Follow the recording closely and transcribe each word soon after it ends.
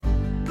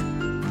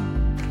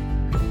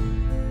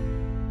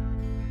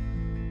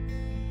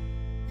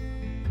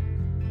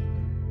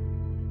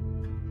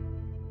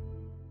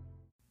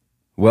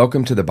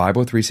Welcome to the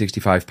Bible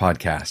 365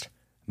 podcast.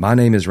 My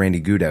name is Randy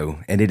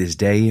Goudeau, and it is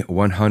day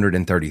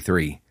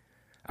 133.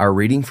 Our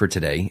reading for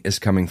today is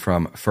coming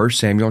from 1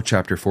 Samuel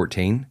chapter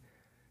 14,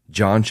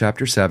 John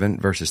chapter 7,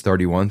 verses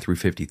 31 through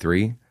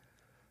 53,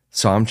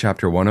 Psalm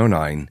chapter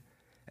 109,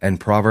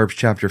 and Proverbs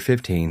chapter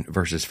 15,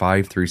 verses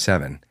 5 through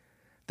 7.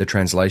 The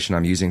translation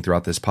I'm using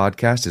throughout this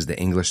podcast is the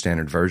English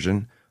Standard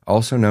Version,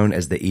 also known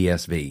as the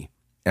ESV,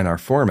 and our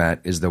format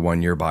is the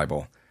One Year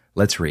Bible.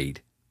 Let's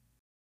read.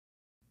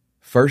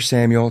 1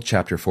 Samuel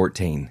chapter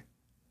 14.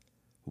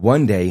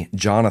 One day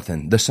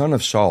Jonathan, the son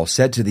of Saul,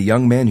 said to the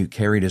young man who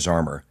carried his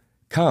armor,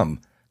 "Come,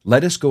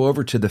 let us go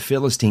over to the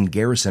Philistine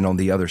garrison on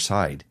the other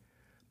side."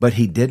 But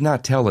he did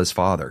not tell his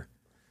father.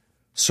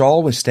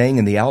 Saul was staying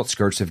in the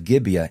outskirts of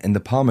Gibeah in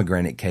the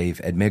pomegranate cave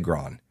at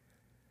Migron.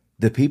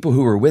 The people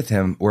who were with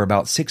him were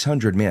about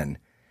 600 men,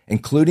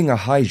 including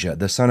Ahijah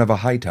the son of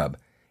Ahitub,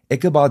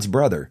 Ichabod's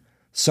brother,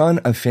 son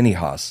of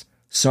Phinehas,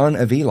 son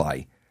of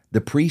Eli,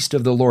 the priest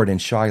of the Lord in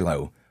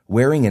Shiloh,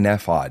 wearing an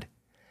ephod.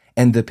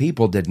 And the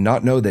people did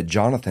not know that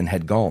Jonathan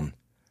had gone.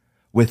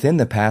 Within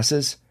the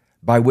passes,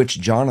 by which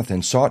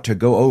Jonathan sought to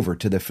go over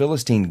to the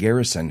Philistine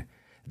garrison,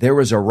 there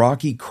was a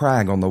rocky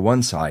crag on the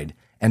one side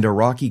and a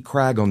rocky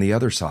crag on the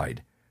other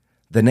side.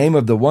 The name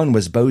of the one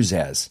was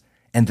Bozez,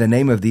 and the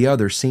name of the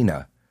other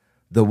Sina.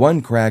 The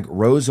one crag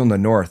rose on the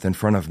north in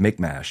front of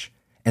Michmash,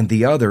 and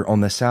the other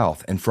on the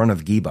south in front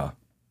of Geba.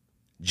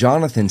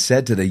 Jonathan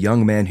said to the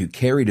young man who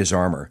carried his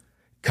armor,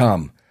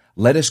 "Come,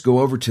 let us go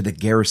over to the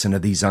garrison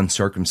of these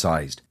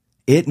uncircumcised.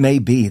 It may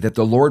be that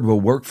the Lord will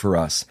work for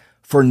us,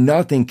 for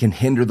nothing can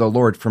hinder the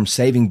Lord from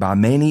saving by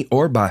many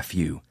or by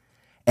few."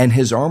 And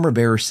his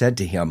armor-bearer said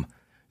to him,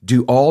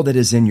 "Do all that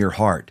is in your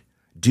heart.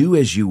 Do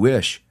as you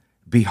wish.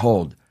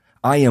 Behold,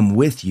 I am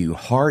with you,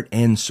 heart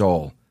and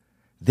soul."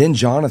 Then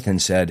Jonathan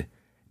said,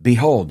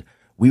 "Behold,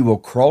 we will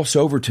cross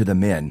over to the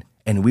men,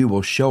 and we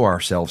will show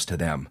ourselves to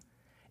them.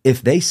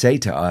 If they say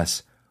to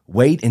us,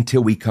 'Wait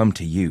until we come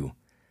to you,'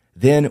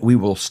 then we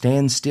will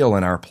stand still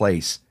in our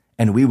place,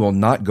 and we will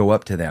not go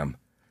up to them.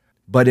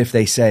 But if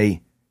they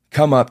say,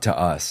 'Come up to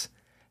us,'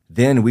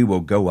 then we will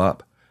go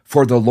up,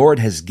 for the Lord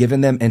has given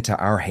them into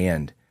our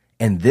hand,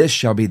 and this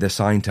shall be the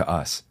sign to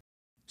us."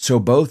 So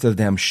both of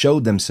them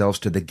showed themselves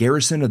to the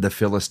garrison of the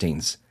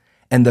Philistines.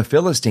 And the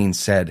Philistines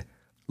said,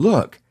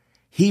 "Look,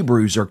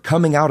 Hebrews are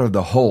coming out of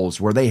the holes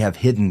where they have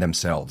hidden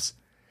themselves."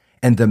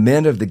 And the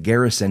men of the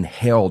garrison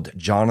hailed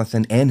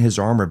Jonathan and his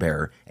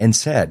armor-bearer and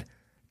said,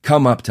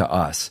 "Come up to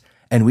us,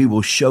 and we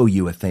will show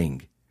you a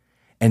thing."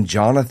 And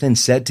Jonathan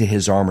said to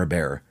his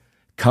armor-bearer,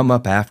 "Come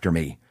up after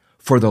me,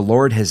 for the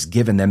Lord has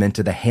given them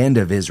into the hand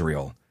of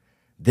Israel."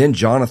 Then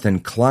Jonathan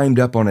climbed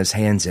up on his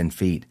hands and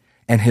feet,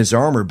 and his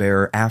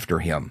armor-bearer after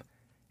him.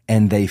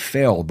 And they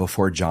fell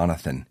before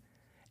Jonathan,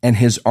 and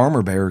his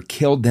armor-bearer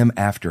killed them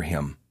after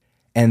him.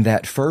 And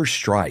that first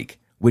strike,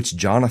 which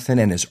Jonathan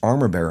and his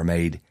armor-bearer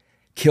made,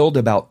 killed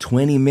about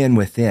 20 men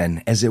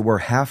within, as it were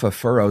half a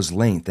furrow's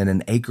length in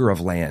an acre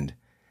of land.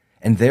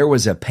 And there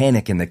was a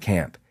panic in the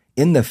camp,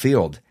 in the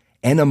field,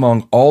 and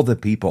among all the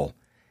people.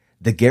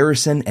 The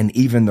garrison and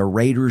even the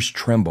raiders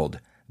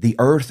trembled, the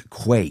earth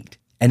quaked,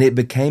 and it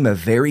became a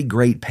very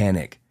great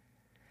panic.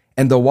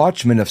 And the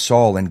watchmen of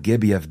Saul and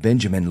Gibeah of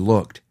Benjamin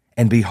looked,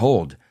 and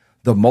behold,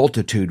 the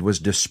multitude was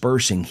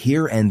dispersing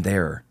here and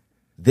there.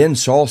 Then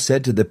Saul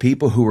said to the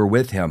people who were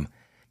with him,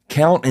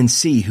 "Count and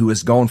see who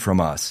is gone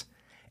from us."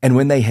 And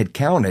when they had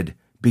counted,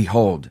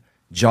 behold,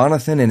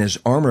 Jonathan and his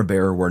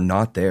armor-bearer were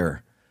not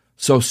there.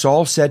 So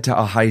Saul said to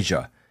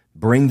Ahijah,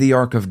 "Bring the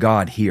ark of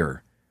God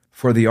here."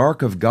 For the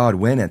ark of God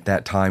went at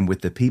that time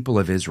with the people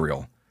of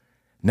Israel.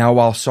 Now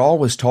while Saul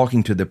was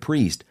talking to the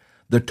priest,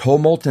 the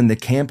tumult in the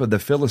camp of the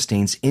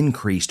Philistines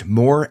increased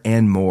more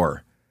and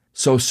more.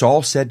 So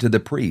Saul said to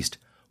the priest,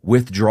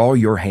 "Withdraw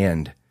your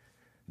hand."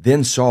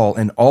 Then Saul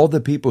and all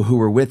the people who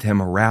were with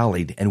him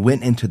rallied and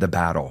went into the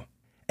battle.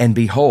 And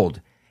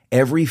behold,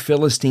 every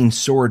Philistine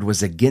sword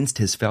was against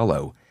his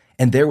fellow,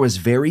 and there was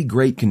very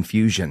great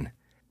confusion.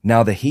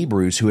 Now the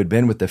Hebrews who had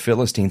been with the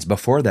Philistines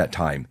before that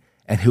time,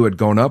 and who had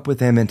gone up with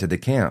them into the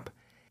camp,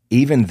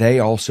 even they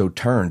also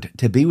turned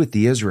to be with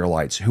the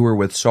Israelites who were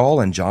with Saul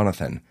and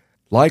Jonathan.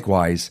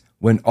 Likewise,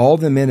 when all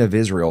the men of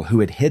Israel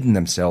who had hidden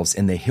themselves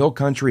in the hill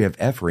country of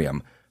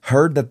Ephraim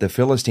heard that the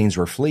Philistines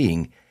were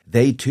fleeing,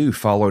 they too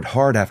followed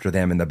hard after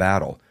them in the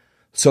battle.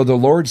 So the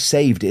Lord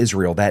saved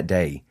Israel that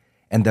day,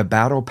 and the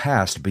battle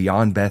passed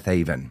beyond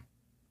Bethaven.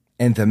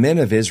 And the men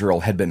of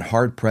Israel had been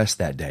hard-pressed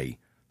that day.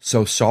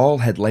 So Saul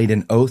had laid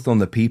an oath on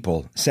the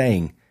people,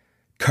 saying,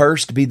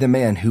 "Cursed be the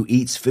man who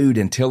eats food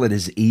until it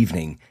is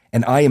evening,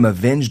 and I am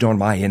avenged on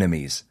my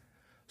enemies."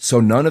 So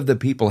none of the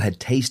people had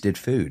tasted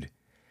food.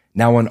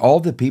 Now when all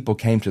the people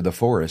came to the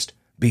forest,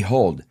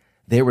 behold,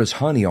 there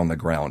was honey on the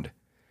ground.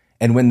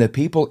 And when the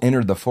people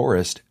entered the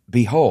forest,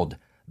 behold,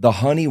 the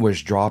honey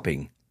was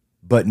dropping.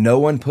 But no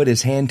one put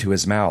his hand to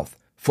his mouth,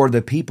 for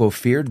the people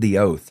feared the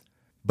oath.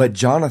 But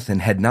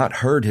Jonathan had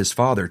not heard his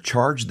father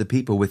charge the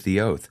people with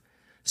the oath.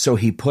 So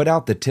he put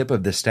out the tip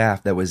of the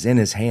staff that was in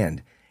his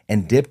hand,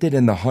 and dipped it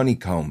in the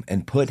honeycomb,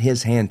 and put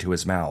his hand to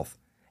his mouth.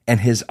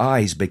 and his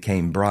eyes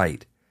became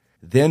bright.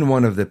 Then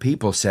one of the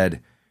people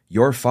said,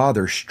 Your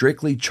father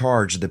strictly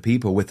charged the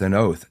people with an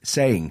oath,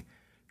 saying,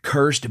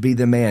 Cursed be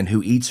the man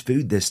who eats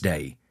food this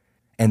day.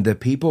 And the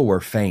people were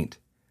faint.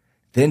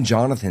 Then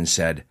Jonathan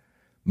said,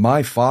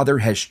 My father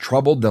has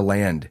troubled the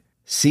land.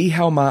 See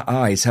how my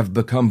eyes have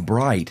become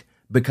bright,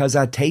 because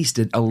I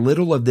tasted a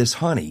little of this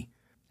honey.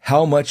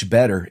 How much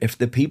better if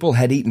the people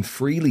had eaten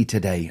freely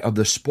today of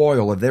the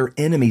spoil of their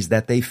enemies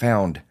that they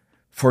found.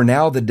 For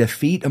now the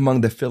defeat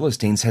among the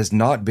Philistines has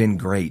not been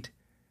great.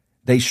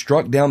 They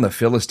struck down the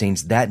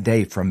Philistines that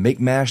day from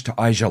Michmash to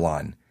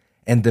Aijalon,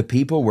 and the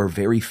people were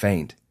very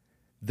faint.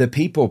 The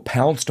people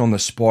pounced on the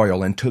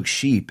spoil and took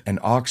sheep and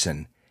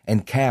oxen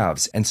and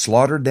calves and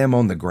slaughtered them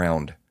on the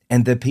ground,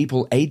 and the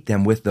people ate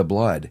them with the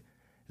blood.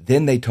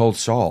 Then they told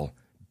Saul,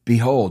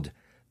 Behold,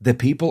 the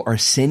people are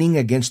sinning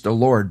against the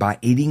Lord by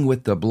eating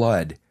with the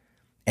blood.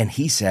 And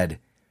he said,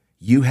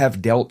 You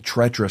have dealt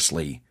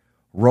treacherously.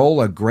 Roll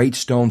a great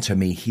stone to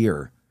me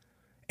here.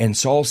 And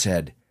Saul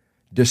said,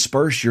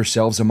 Disperse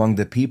yourselves among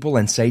the people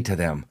and say to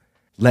them,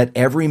 Let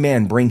every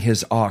man bring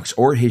his ox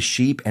or his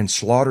sheep and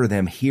slaughter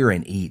them here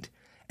and eat,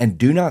 and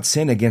do not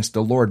sin against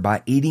the Lord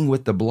by eating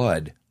with the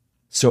blood.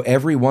 So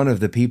every one of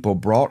the people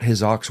brought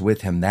his ox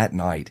with him that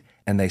night,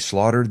 and they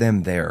slaughtered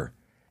them there.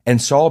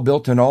 And Saul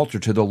built an altar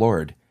to the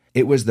Lord.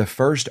 It was the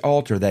first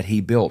altar that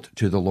he built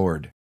to the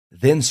Lord.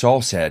 Then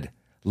Saul said,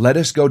 Let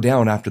us go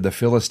down after the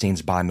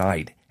Philistines by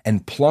night,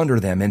 and plunder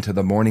them into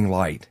the morning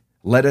light.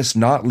 Let us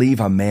not leave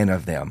a man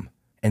of them.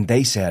 And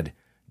they said,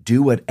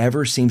 Do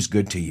whatever seems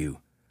good to you.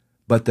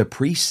 But the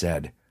priest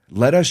said,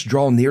 Let us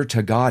draw near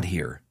to God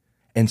here.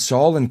 And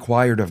Saul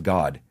inquired of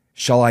God,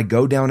 Shall I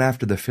go down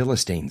after the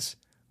Philistines?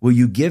 Will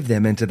you give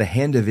them into the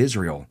hand of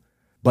Israel?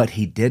 But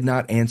he did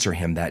not answer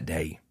him that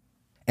day.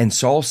 And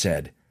Saul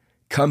said,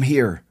 Come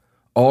here,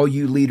 all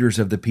you leaders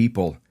of the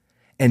people,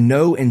 and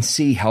know and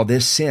see how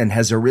this sin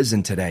has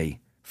arisen today.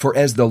 For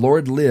as the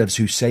Lord lives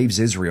who saves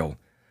Israel,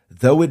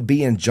 though it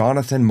be in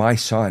Jonathan my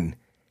son,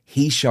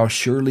 he shall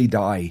surely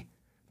die.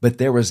 But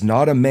there was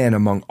not a man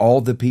among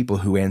all the people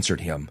who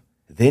answered him.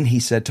 Then he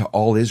said to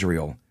all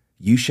Israel,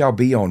 You shall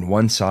be on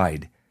one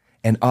side,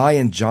 and I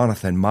and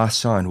Jonathan my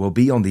son will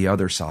be on the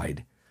other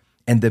side.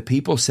 And the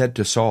people said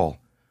to Saul,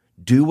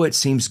 Do what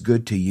seems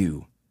good to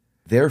you.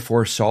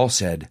 Therefore Saul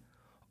said,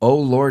 O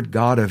Lord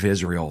God of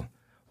Israel,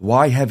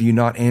 why have you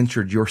not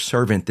answered your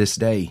servant this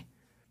day?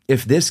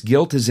 If this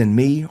guilt is in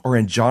me or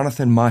in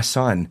Jonathan my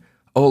son,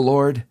 O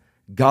Lord,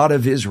 God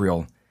of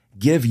Israel,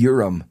 give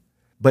Urim.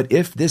 But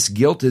if this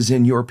guilt is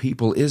in your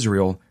people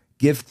Israel,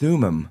 give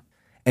Thummim.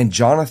 And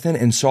Jonathan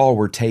and Saul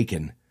were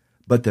taken,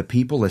 but the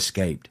people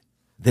escaped.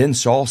 Then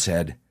Saul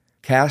said,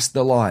 Cast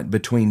the lot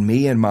between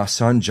me and my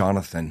son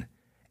Jonathan.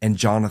 And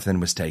Jonathan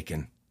was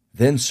taken.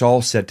 Then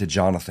Saul said to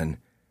Jonathan,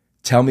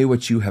 Tell me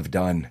what you have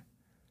done.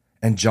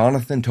 And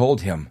Jonathan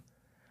told him,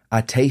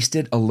 I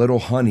tasted a little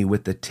honey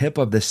with the tip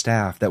of the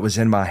staff that was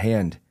in my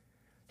hand.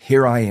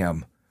 Here I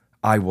am.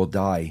 I will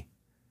die.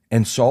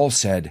 And Saul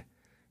said,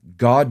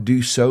 God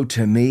do so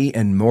to me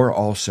and more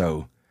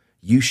also.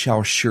 You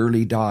shall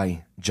surely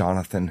die,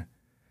 Jonathan.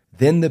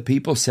 Then the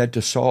people said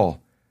to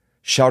Saul,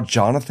 Shall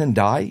Jonathan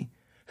die,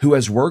 who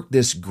has worked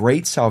this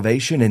great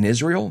salvation in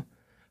Israel?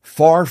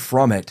 Far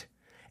from it.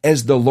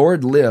 As the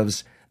Lord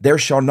lives, there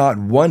shall not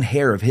one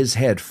hair of his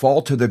head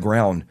fall to the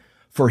ground,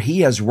 for he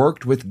has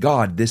worked with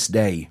God this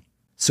day.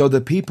 So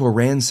the people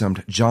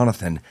ransomed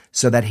Jonathan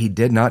so that he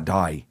did not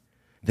die.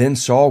 Then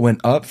Saul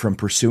went up from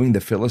pursuing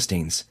the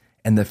Philistines,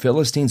 and the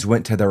Philistines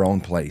went to their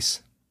own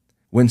place.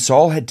 When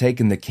Saul had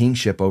taken the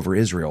kingship over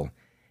Israel,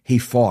 he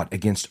fought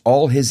against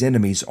all his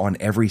enemies on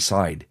every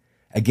side,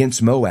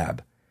 against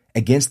Moab,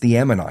 against the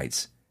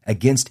Ammonites,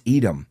 against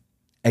Edom,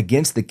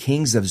 against the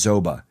kings of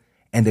Zobah,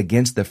 and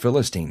against the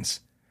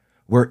Philistines.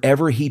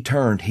 Wherever he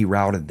turned, he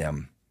routed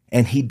them.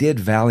 And he did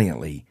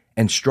valiantly,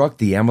 and struck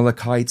the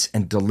Amalekites,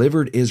 and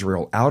delivered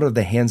Israel out of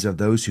the hands of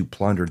those who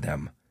plundered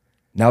them.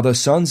 Now the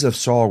sons of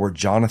Saul were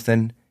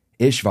Jonathan,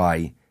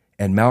 Ishvi,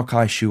 and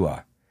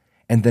Malchishua.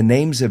 And the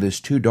names of his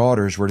 2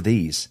 daughters were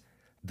these.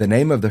 The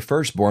name of the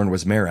firstborn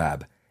was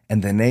Merab,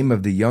 and the name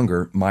of the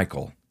younger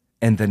Michal.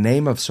 And the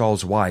name of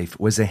Saul's wife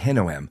was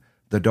Ahinoam,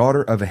 the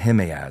daughter of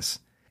Ahimaaz.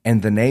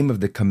 And the name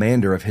of the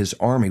commander of his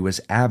army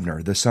was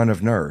Abner, the son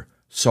of Ner,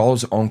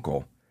 Saul's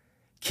uncle.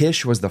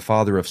 Kish was the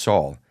father of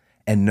Saul,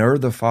 and Ner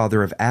the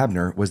father of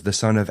Abner was the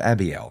son of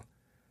Abiel.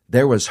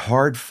 There was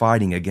hard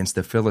fighting against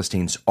the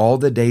Philistines all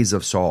the days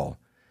of Saul.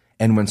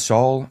 And when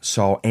Saul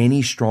saw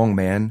any strong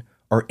man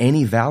or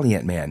any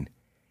valiant man,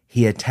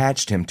 he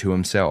attached him to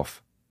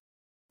himself.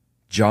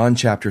 John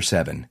chapter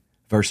 7,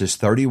 verses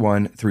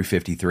 31 through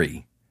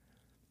 53.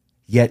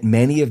 Yet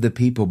many of the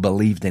people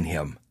believed in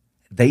him.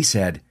 They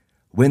said,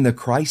 When the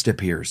Christ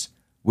appears,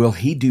 will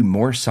he do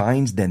more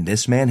signs than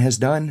this man has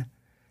done?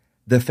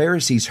 The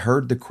Pharisees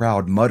heard the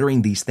crowd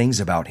muttering these things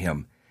about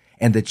him,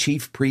 and the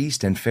chief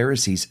priests and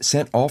Pharisees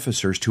sent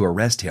officers to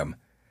arrest him.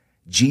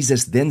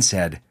 Jesus then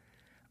said,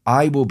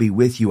 I will be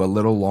with you a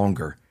little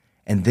longer,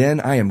 and then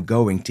I am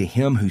going to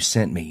him who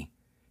sent me.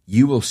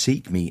 You will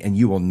seek me, and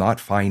you will not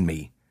find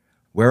me.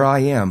 Where I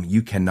am,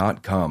 you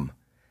cannot come."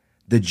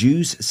 The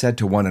Jews said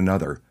to one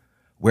another,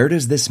 "Where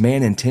does this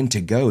man intend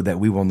to go that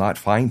we will not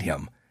find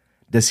him?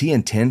 Does he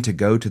intend to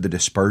go to the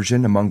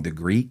dispersion among the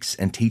Greeks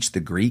and teach the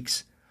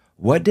Greeks?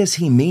 What does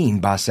he mean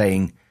by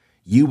saying,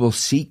 'You will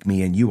seek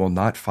me and you will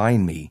not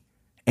find me,'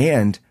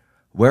 and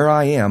 'Where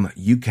I am,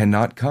 you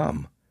cannot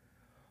come'?"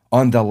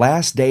 On the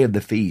last day of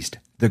the feast,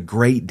 the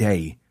great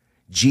day,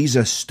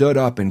 Jesus stood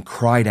up and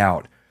cried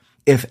out,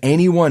 "If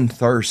anyone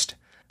thirst,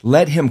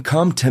 let him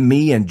come to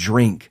me and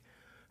drink.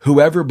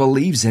 Whoever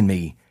believes in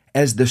me,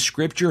 as the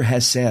scripture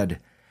has said,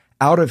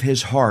 out of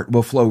his heart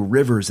will flow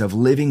rivers of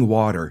living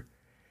water."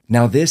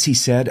 Now this he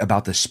said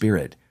about the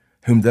Spirit,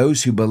 whom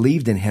those who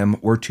believed in him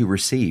were to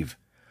receive.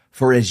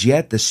 For as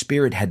yet the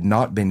Spirit had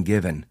not been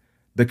given,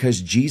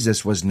 because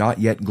Jesus was not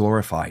yet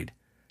glorified.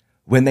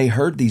 When they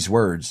heard these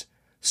words,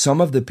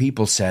 some of the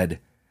people said,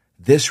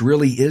 "This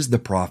really is the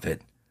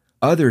prophet."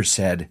 Others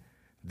said,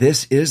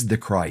 "This is the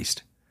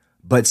Christ."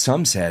 But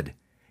some said,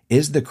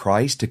 "Is the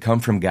Christ to come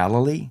from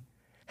Galilee?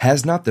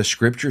 Has not the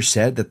scripture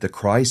said that the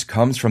Christ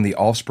comes from the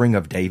offspring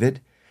of David,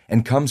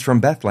 and comes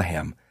from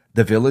Bethlehem,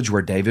 the village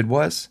where David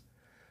was?"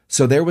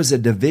 So there was a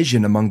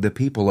division among the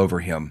people over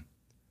him.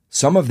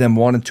 Some of them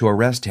wanted to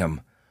arrest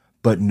him,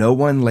 but no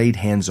one laid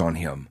hands on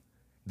him.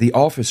 The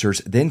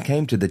officers then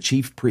came to the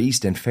chief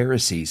priests and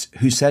Pharisees,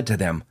 who said to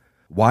them,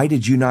 "Why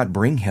did you not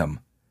bring him?"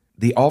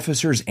 The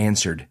officers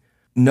answered,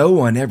 "No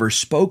one ever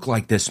spoke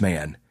like this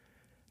man."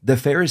 The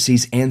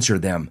Pharisees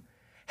answered them,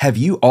 "Have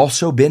you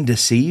also been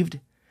deceived?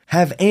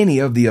 Have any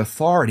of the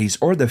authorities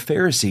or the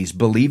Pharisees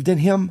believed in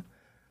him?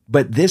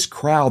 But this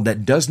crowd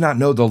that does not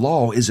know the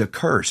law is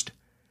accursed."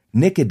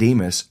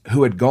 Nicodemus,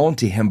 who had gone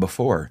to him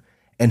before,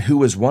 and who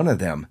was one of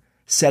them,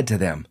 said to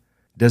them,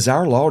 "Does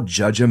our law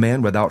judge a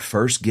man without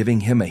first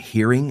giving him a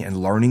hearing and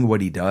learning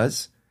what he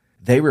does?"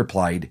 They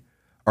replied,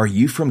 "Are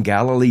you from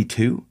Galilee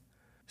too?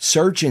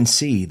 Search and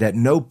see that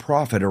no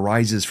prophet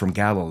arises from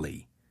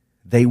Galilee."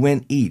 They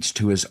went each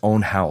to his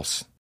own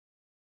house.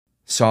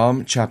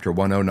 Psalm chapter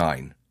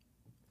 109.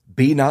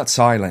 Be not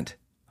silent,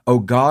 O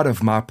God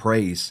of my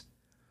praise,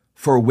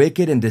 for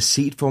wicked and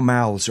deceitful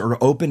mouths are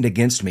opened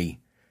against me,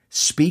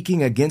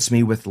 speaking against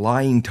me with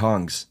lying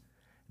tongues.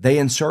 They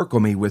encircle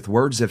me with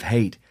words of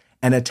hate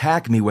and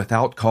attack me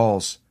without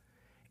cause.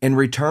 In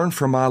return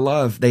for my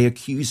love they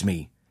accuse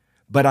me,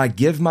 but I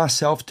give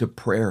myself to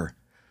prayer.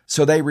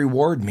 So they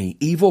reward me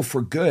evil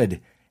for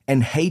good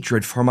and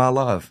hatred for my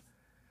love.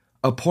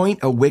 Appoint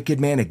a wicked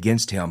man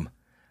against him.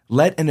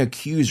 Let an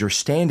accuser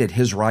stand at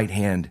his right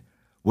hand.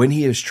 When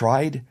he is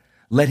tried,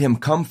 let him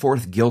come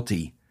forth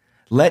guilty.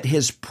 Let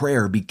his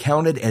prayer be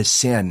counted as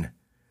sin.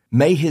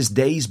 May his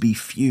days be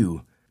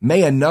few.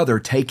 May another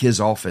take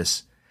his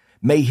office.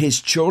 May his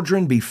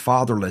children be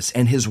fatherless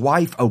and his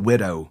wife a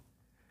widow.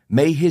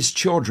 May his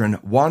children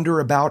wander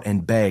about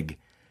and beg,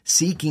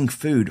 seeking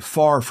food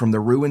far from the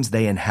ruins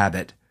they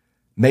inhabit.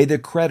 May the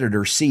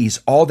creditor seize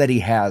all that he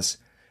has.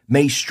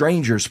 May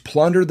strangers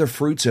plunder the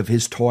fruits of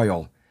his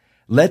toil.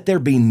 Let there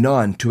be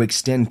none to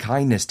extend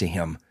kindness to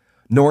him,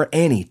 nor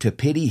any to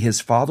pity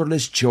his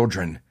fatherless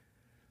children.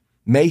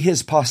 May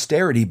his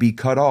posterity be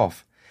cut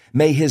off.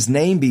 May his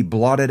name be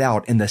blotted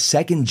out in the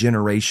second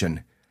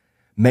generation.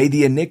 May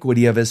the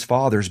iniquity of his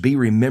fathers be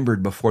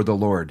remembered before the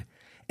Lord,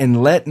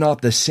 and let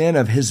not the sin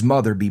of his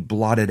mother be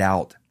blotted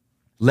out.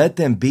 Let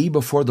them be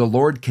before the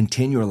Lord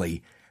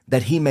continually,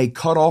 that he may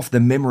cut off the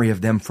memory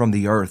of them from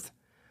the earth.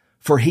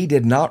 For he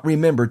did not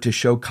remember to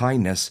show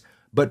kindness,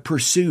 but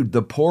pursued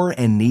the poor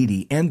and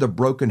needy and the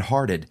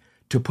brokenhearted,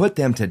 to put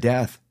them to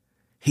death.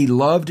 He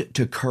loved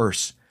to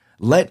curse.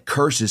 Let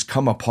curses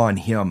come upon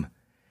him.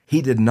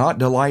 He did not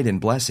delight in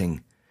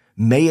blessing.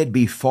 May it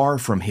be far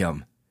from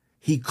him.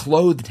 He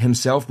clothed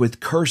himself with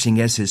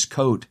cursing as his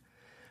coat.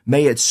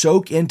 May it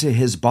soak into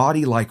his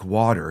body like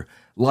water,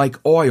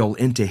 like oil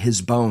into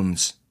his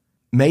bones.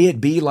 May it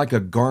be like a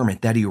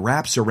garment that he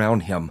wraps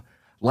around him,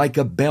 like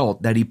a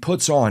belt that he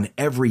puts on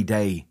every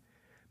day.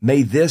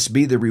 May this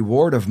be the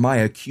reward of my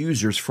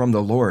accusers from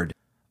the Lord,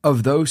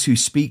 of those who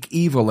speak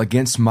evil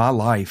against my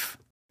life.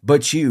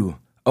 But you,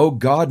 O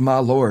God my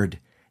Lord,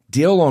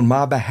 deal on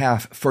my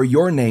behalf for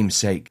your name's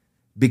sake.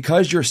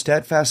 Because your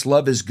steadfast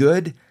love is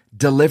good,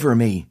 deliver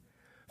me.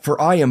 For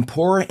I am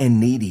poor and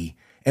needy,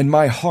 and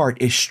my heart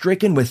is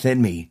stricken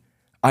within me.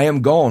 I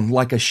am gone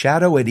like a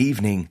shadow at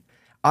evening.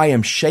 I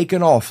am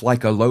shaken off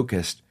like a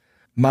locust.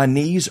 My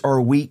knees are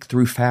weak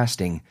through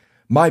fasting.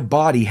 My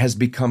body has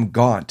become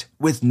gaunt,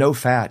 with no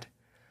fat.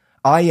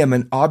 I am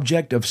an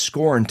object of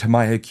scorn to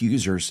my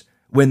accusers.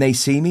 When they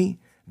see me,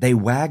 they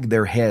wag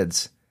their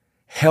heads.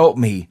 Help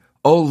me,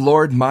 O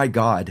Lord my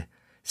God.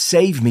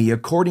 Save me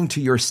according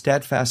to your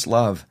steadfast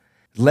love.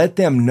 Let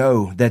them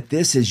know that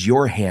this is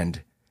your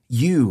hand.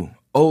 You,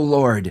 O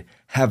Lord,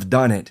 have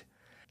done it.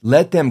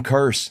 Let them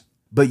curse,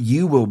 but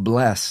you will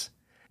bless.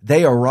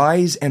 They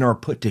arise and are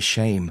put to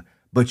shame,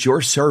 but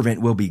your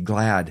servant will be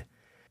glad.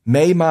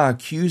 May my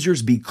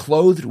accusers be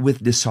clothed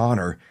with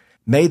dishonor.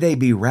 May they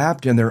be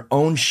wrapped in their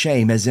own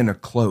shame as in a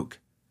cloak.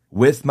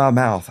 With my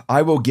mouth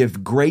I will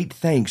give great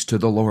thanks to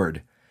the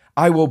Lord.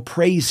 I will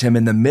praise him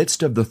in the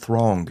midst of the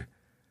throng,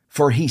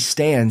 for he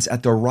stands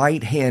at the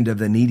right hand of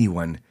the needy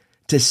one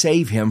to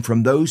save him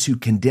from those who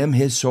condemn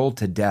his soul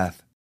to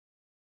death.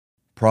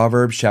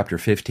 Proverbs chapter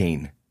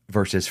 15,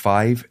 verses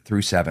 5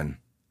 through 7.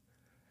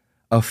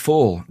 A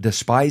fool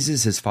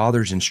despises his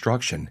father's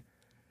instruction,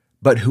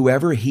 but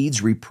whoever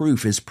heeds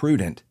reproof is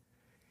prudent.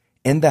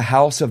 In the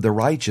house of the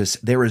righteous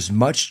there is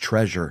much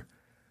treasure,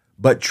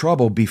 but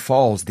trouble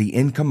befalls the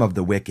income of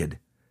the wicked.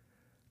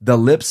 The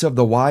lips of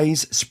the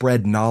wise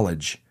spread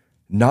knowledge,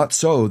 not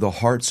so the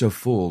hearts of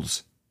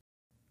fools.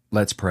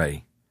 Let's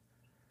pray.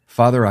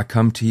 Father, I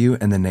come to you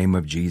in the name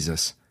of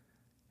Jesus.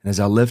 And as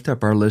I lift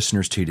up our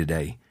listeners to you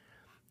today,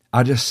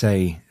 I just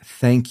say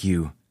thank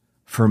you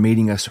for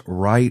meeting us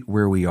right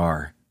where we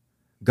are.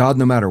 God,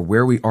 no matter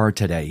where we are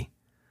today,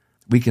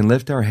 we can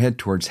lift our head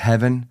towards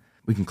heaven.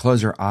 We can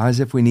close our eyes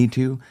if we need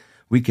to.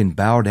 We can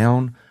bow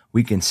down.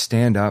 We can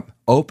stand up,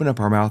 open up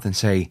our mouth and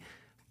say,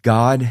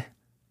 God,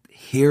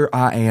 here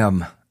I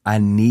am. I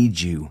need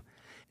you.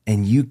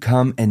 And you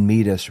come and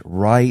meet us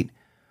right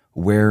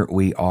where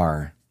we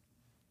are.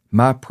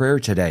 My prayer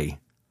today,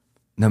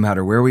 no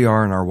matter where we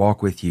are in our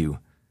walk with you,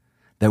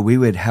 that we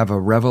would have a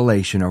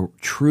revelation, a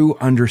true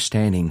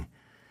understanding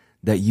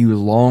that you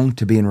long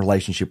to be in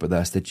relationship with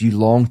us, that you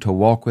long to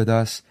walk with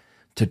us,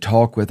 to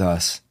talk with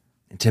us,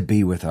 and to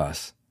be with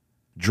us.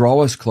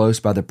 Draw us close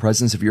by the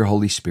presence of your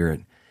Holy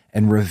Spirit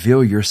and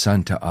reveal your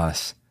Son to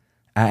us.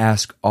 I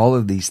ask all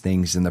of these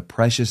things in the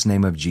precious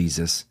name of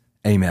Jesus.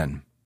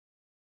 Amen.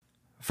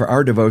 For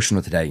our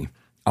devotional today,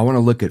 I want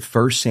to look at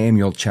 1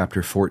 Samuel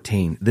chapter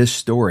 14, this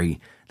story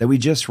that we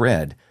just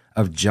read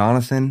of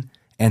Jonathan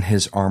and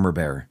his armor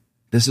bearer.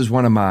 This is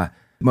one of my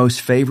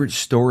most favorite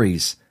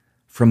stories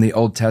from the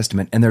Old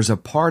Testament, and there's a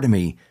part of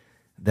me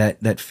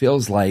that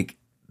feels like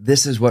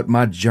this is what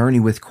my journey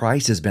with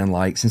Christ has been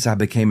like since I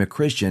became a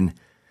Christian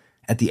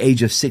at the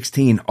age of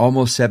 16,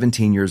 almost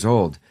 17 years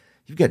old.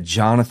 You've got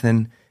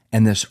Jonathan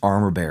and this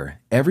armor bearer.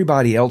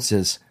 Everybody else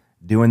is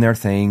doing their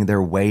thing.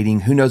 They're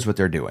waiting. Who knows what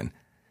they're doing?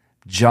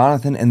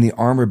 Jonathan and the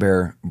armor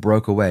bearer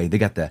broke away. They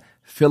got the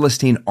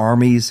Philistine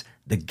armies,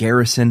 the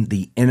garrison,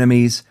 the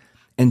enemies,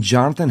 and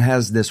Jonathan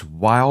has this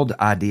wild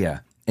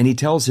idea, and he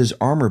tells his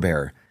armor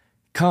bearer,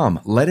 "Come,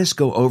 let us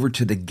go over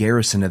to the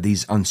garrison of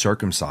these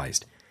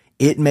uncircumcised.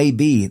 It may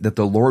be that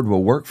the Lord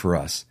will work for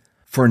us,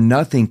 for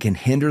nothing can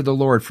hinder the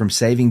Lord from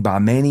saving by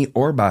many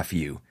or by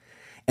few."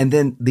 And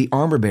then the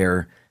armor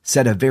bearer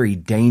said a very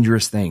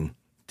dangerous thing.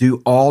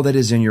 "Do all that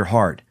is in your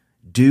heart.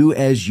 Do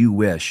as you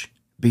wish.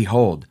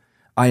 Behold,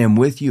 I am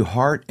with you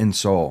heart and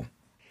soul."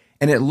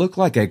 And it looked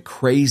like a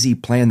crazy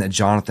plan that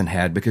Jonathan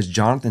had, because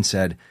Jonathan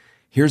said,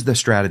 here's the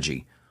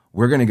strategy.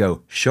 We're going to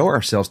go show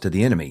ourselves to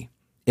the enemy.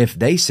 If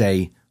they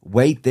say,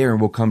 wait there and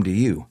we'll come to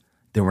you,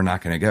 then we're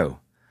not going to go.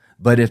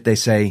 But if they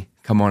say,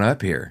 come on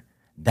up here,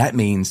 that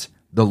means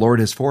the Lord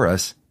is for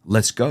us.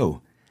 Let's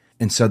go.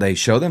 And so they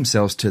show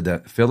themselves to the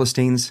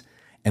Philistines,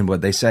 and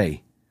what they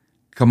say,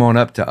 come on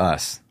up to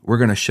us. We're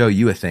going to show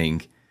you a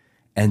thing.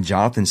 And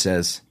Jonathan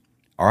says,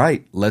 all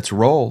right, let's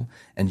roll.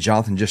 And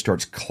Jonathan just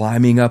starts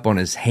climbing up on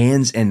his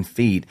hands and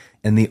feet,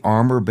 and the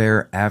armor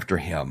bearer after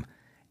him.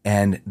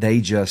 And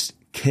they just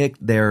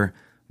kicked their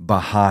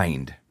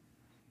behind.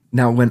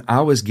 Now, when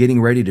I was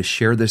getting ready to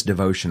share this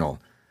devotional,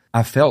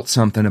 I felt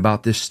something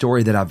about this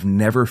story that I've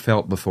never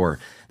felt before.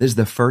 This is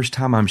the first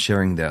time I'm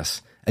sharing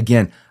this.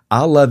 Again,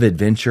 I love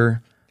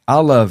adventure. I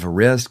love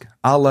risk.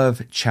 I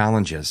love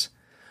challenges.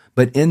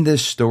 But in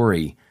this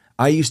story,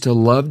 I used to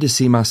love to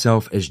see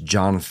myself as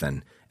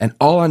Jonathan, and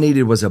all I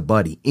needed was a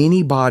buddy,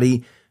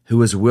 anybody who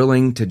was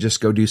willing to just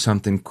go do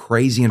something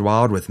crazy and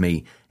wild with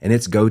me, and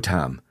it's go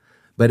time.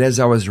 But as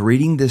I was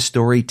reading this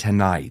story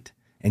tonight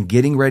and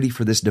getting ready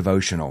for this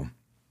devotional,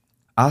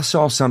 I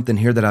saw something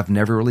here that I've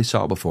never really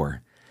saw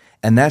before.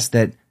 And that's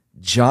that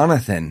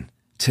Jonathan,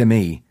 to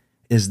me,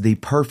 is the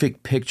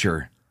perfect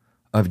picture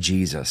of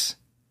Jesus.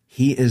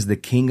 He is the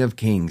King of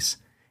Kings,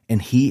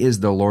 and he is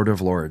the Lord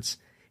of Lords.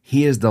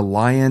 He is the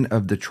Lion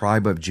of the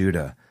tribe of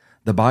Judah.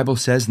 The Bible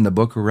says in the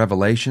book of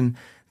Revelation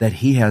that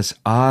he has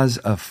eyes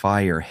of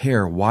fire,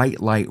 hair white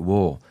like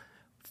wool,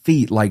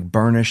 feet like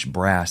burnished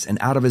brass, and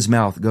out of his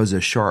mouth goes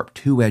a sharp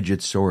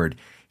two-edged sword.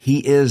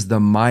 He is the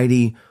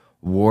mighty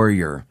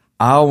warrior.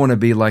 I want to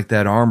be like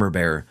that armor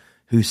bearer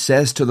who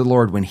says to the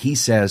Lord when he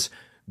says,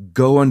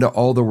 go into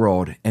all the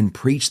world and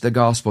preach the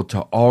gospel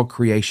to all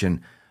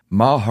creation.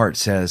 My heart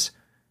says,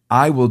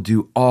 I will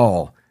do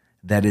all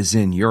that is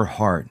in your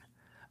heart.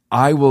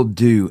 I will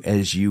do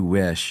as you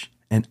wish,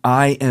 and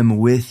I am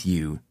with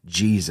you,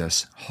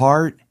 Jesus,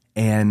 heart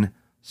and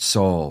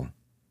soul.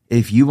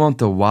 If you want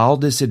the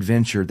wildest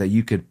adventure that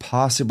you could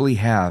possibly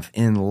have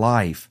in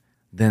life,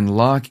 then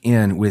lock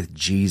in with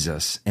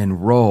Jesus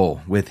and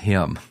roll with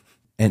him,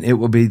 and it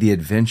will be the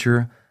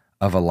adventure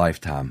of a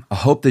lifetime. I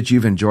hope that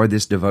you've enjoyed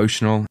this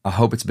devotional. I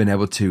hope it's been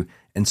able to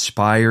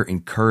inspire,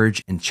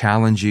 encourage, and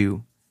challenge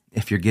you.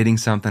 If you're getting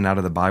something out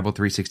of the Bible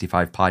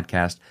 365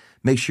 podcast,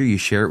 make sure you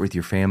share it with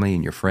your family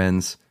and your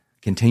friends.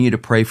 Continue to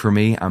pray for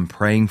me. I'm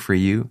praying for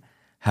you.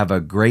 Have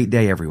a great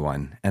day,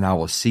 everyone, and I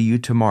will see you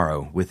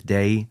tomorrow with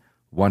day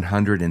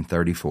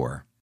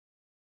 134.